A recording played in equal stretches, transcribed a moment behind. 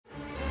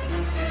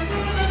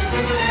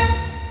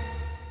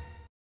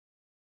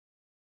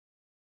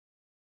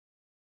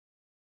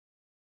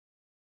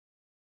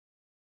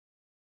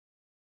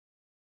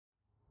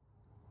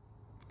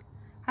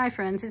Hi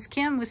friends, it's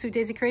Kim with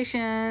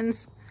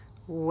SweetDaisyCreations.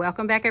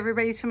 Welcome back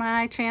everybody to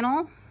my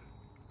channel.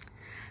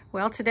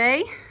 Well,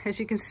 today, as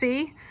you can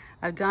see,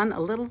 I've done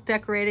a little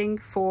decorating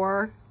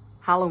for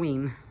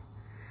Halloween.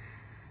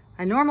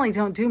 I normally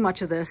don't do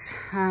much of this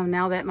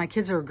now that my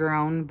kids are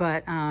grown,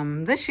 but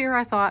this year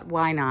I thought,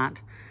 why not?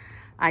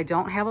 I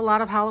don't have a lot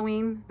of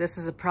Halloween. This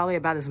is probably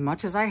about as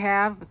much as I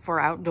have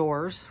for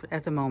outdoors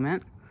at the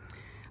moment.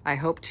 I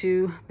hope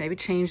to maybe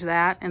change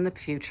that in the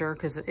future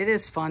because it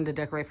is fun to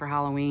decorate for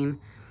Halloween.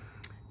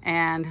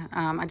 And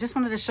I just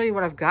wanted to show you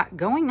what I've got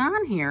going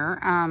on here.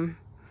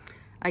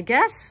 I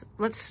guess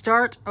let's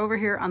start over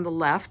here on the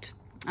left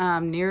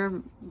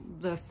near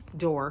the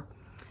door.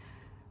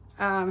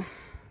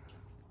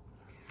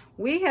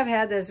 We have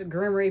had this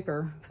Grim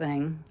Reaper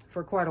thing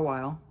for quite a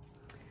while.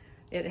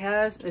 It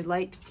has a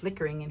light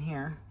flickering in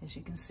here, as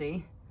you can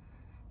see,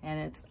 and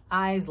its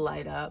eyes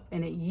light up,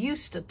 and it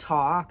used to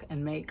talk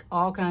and make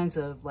all kinds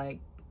of, like,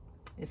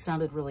 it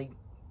sounded really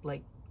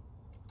like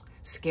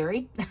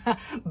scary,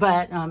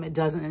 but it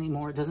doesn't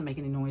anymore. It doesn't make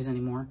any noise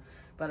anymore.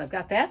 But I've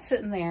got that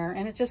sitting there,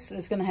 and it just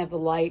is going to have the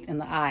light and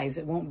the eyes.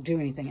 It won't do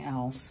anything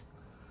else.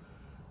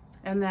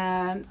 And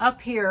then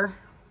up here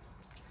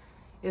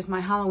is my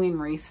Halloween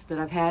wreath that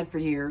I've had for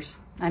years.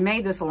 I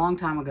made this a long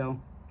time ago.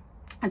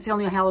 It's the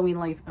only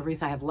Halloween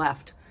wreath I have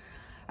left.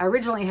 I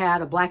originally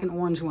had a black and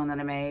orange one that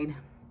I made,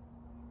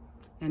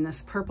 and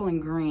this purple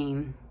and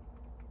green.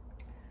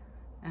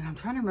 And I'm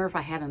trying to remember if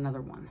I had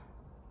another one.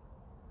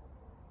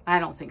 I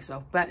don't think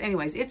so. But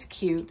anyways, it's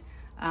cute.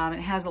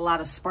 It has a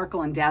lot of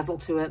sparkle and dazzle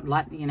to it.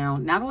 You know,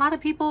 not a lot of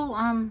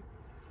people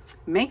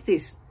make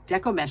these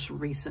deco mesh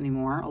wreaths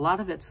anymore. A lot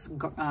of it's,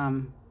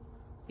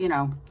 you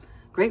know,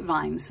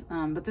 grapevines.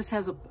 But this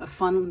has a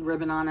fun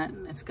ribbon on it.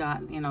 It's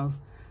got, you know,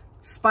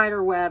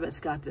 spider web. It's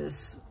got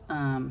this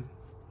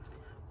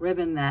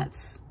ribbon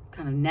that's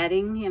kind of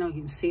netting. You know,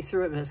 you can see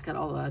through it, but it's got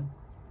all the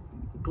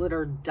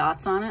glitter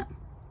dots on it.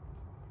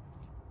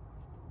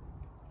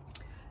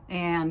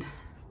 And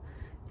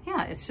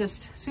yeah, it's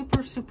just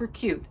super, super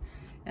cute.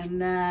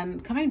 And then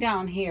coming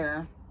down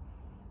here,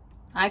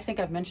 I think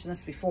I've mentioned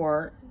this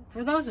before.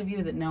 For those of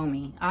you that know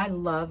me, I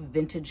love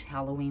vintage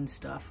Halloween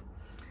stuff.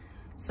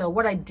 So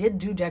what I did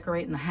do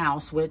decorate in the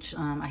house, which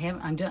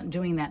I'm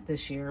doing that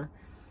this year.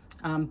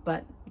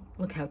 But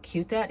look how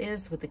cute that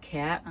is with the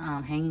cat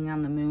hanging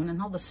on the moon and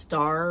all the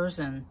stars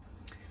and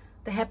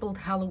the happy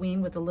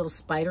Halloween with the little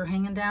spider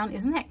hanging down.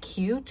 Isn't that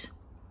cute?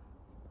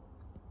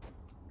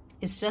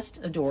 It's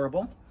just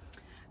adorable.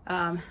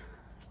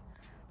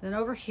 Then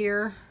over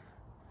here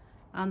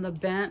on the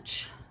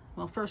bench,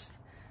 well, first,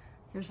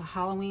 here's a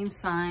Halloween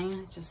sign.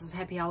 It just says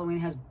Happy Halloween.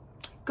 It has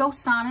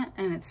ghosts on it,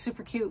 and it's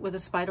super cute with the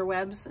spider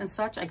webs and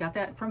such. I got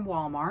that from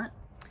Walmart.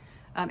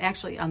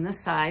 Actually, on this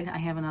side, I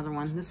have another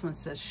one. This one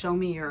says, show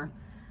me your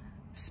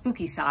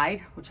spooky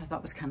side, which I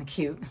thought was kind of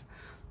cute.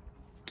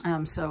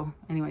 So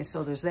anyway,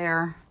 so there's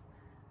there.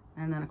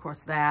 And then, of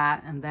course,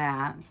 that and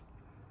that.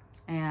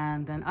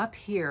 And then up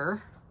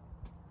here,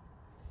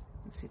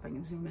 let's see if I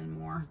can zoom in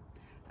more.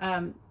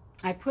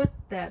 I put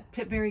that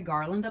Pitberry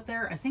garland up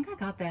there. I think I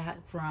got that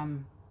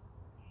from,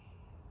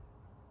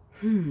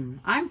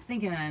 I'm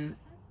thinking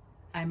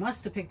I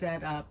must have picked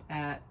that up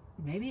at,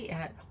 maybe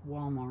at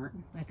Walmart.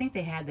 I think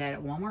they had that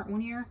at Walmart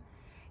one year.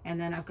 And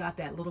then I've got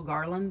that little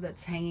garland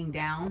that's hanging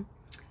down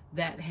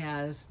that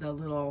has the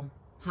little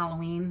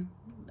Halloween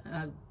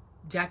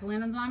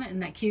jack-o'-lanterns on it.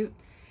 Isn't that cute?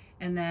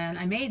 And then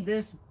I made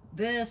this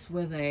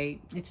with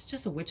it's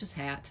just a witch's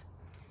hat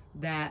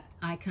that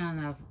I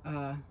kind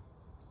of,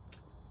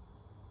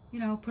 you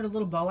know, put a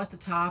little bow at the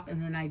top,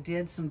 and then I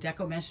did some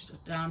deco mesh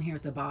down here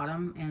at the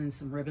bottom and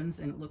some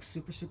ribbons, and it looks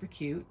super, super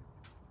cute.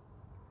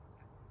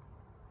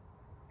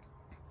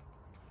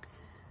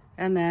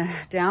 And then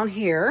down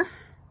here,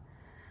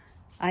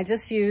 I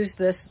just used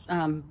this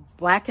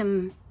black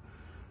and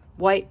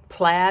white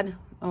plaid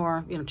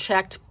or, you know,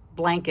 checked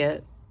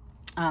blanket.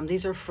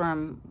 These are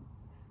from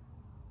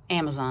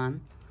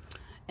Amazon.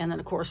 And then,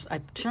 of course,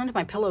 I turned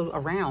my pillow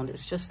around.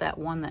 It's just that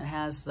one that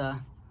has the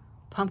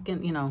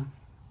pumpkin, you know,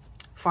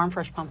 farm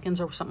fresh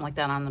pumpkins or something like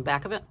that on the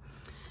back of it.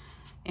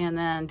 And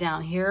then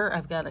down here,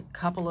 I've got a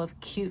couple of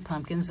cute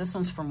pumpkins. This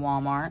one's from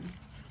Walmart.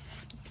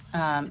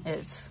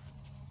 It's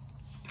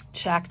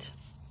checked,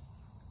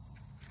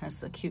 has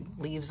the cute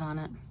leaves on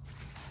it.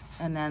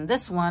 And then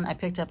this one I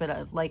picked up at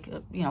a,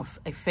 you know,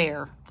 a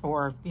fair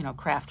or, you know,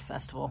 craft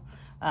festival.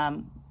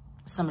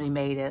 Somebody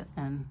made it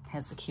and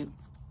has the cute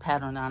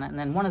pattern on it. And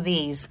then one of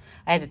these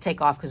I had to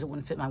take off because it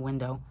wouldn't fit my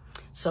window.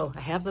 So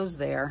I have those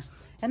there.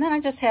 And then I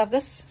just have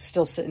this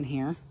still sitting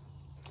here.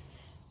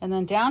 And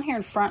then down here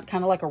in front,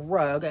 kind of like a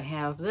rug, I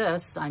have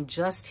this. I'm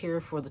just here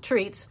for the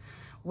treats,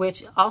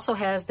 which also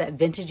has that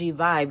vintagey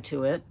vibe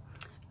to it.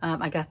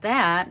 I got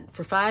that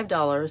for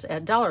 $5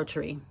 at Dollar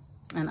Tree.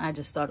 And I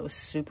just thought it was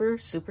super,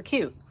 super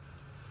cute.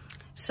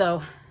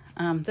 So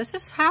this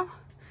is how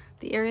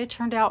the area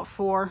turned out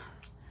for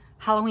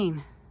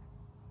Halloween.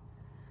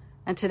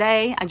 And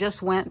today I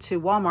just went to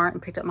Walmart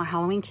and picked up my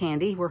Halloween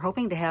candy. We're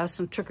hoping to have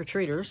some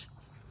trick-or-treaters.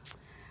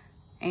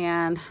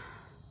 And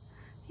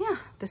yeah,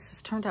 this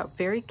has turned out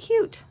very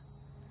cute.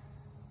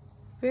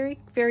 Very,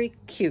 very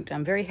cute.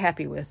 I'm very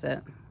happy with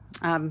it.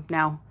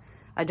 Now,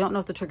 I don't know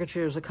if the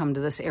trick-or-treaters will come to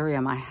this area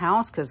of my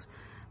house because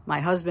my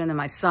husband and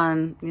my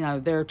son, you know,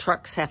 their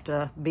trucks have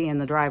to be in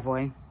the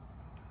driveway.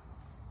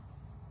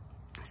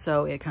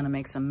 So it kind of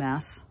makes a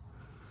mess.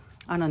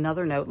 On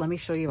another note, let me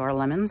show you our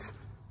lemons.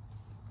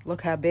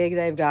 Look how big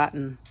they've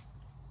gotten.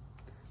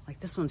 Like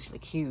this one's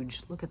like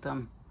huge. Look at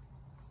them.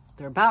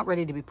 They're about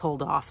ready to be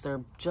pulled off.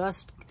 They're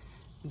just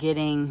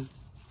getting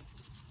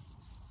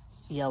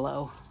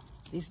yellow.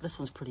 This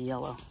one's pretty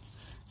yellow.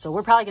 So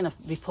we're probably gonna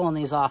be pulling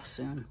these off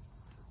soon.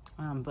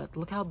 But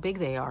look how big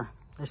they are.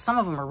 Some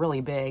of them are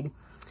really big.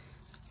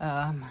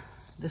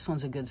 This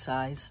one's a good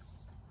size.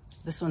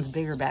 This one's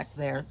bigger back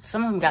there.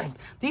 Some of them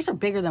these are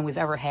bigger than we've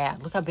ever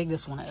had. Look how big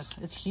this one is.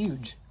 It's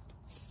huge.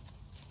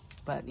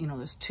 But, you know,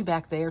 there's 2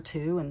 back there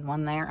too and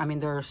 1 there. I mean,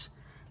 there's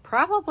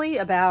probably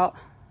about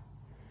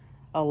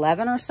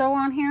 11 or so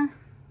on here.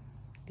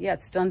 Yeah,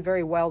 it's done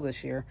very well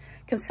this year.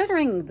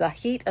 Considering the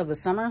heat of the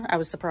summer, I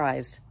was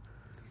surprised.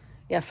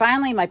 Yeah,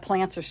 finally my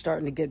plants are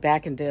starting to get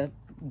back into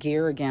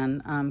gear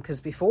again.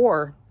 Because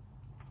before,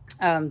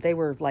 they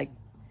were like,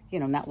 you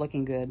know, not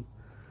looking good.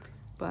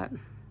 But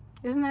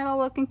isn't that all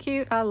looking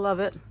cute? I love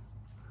it.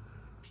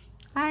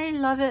 I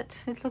love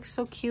it. It looks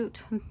so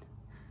cute.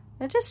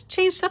 I just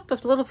changed up a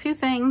little few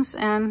things,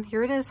 and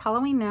here it is,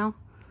 Halloween now.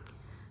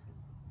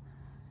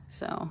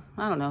 So,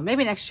 I don't know.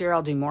 Maybe next year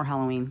I'll do more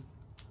Halloween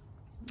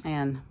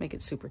and make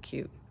it super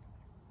cute.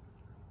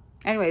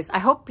 Anyways, I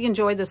hope you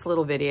enjoyed this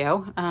little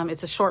video.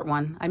 It's a short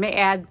one. I may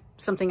add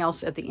something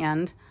else at the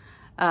end.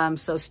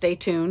 So stay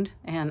tuned,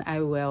 and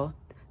I will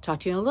talk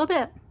to you in a little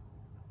bit.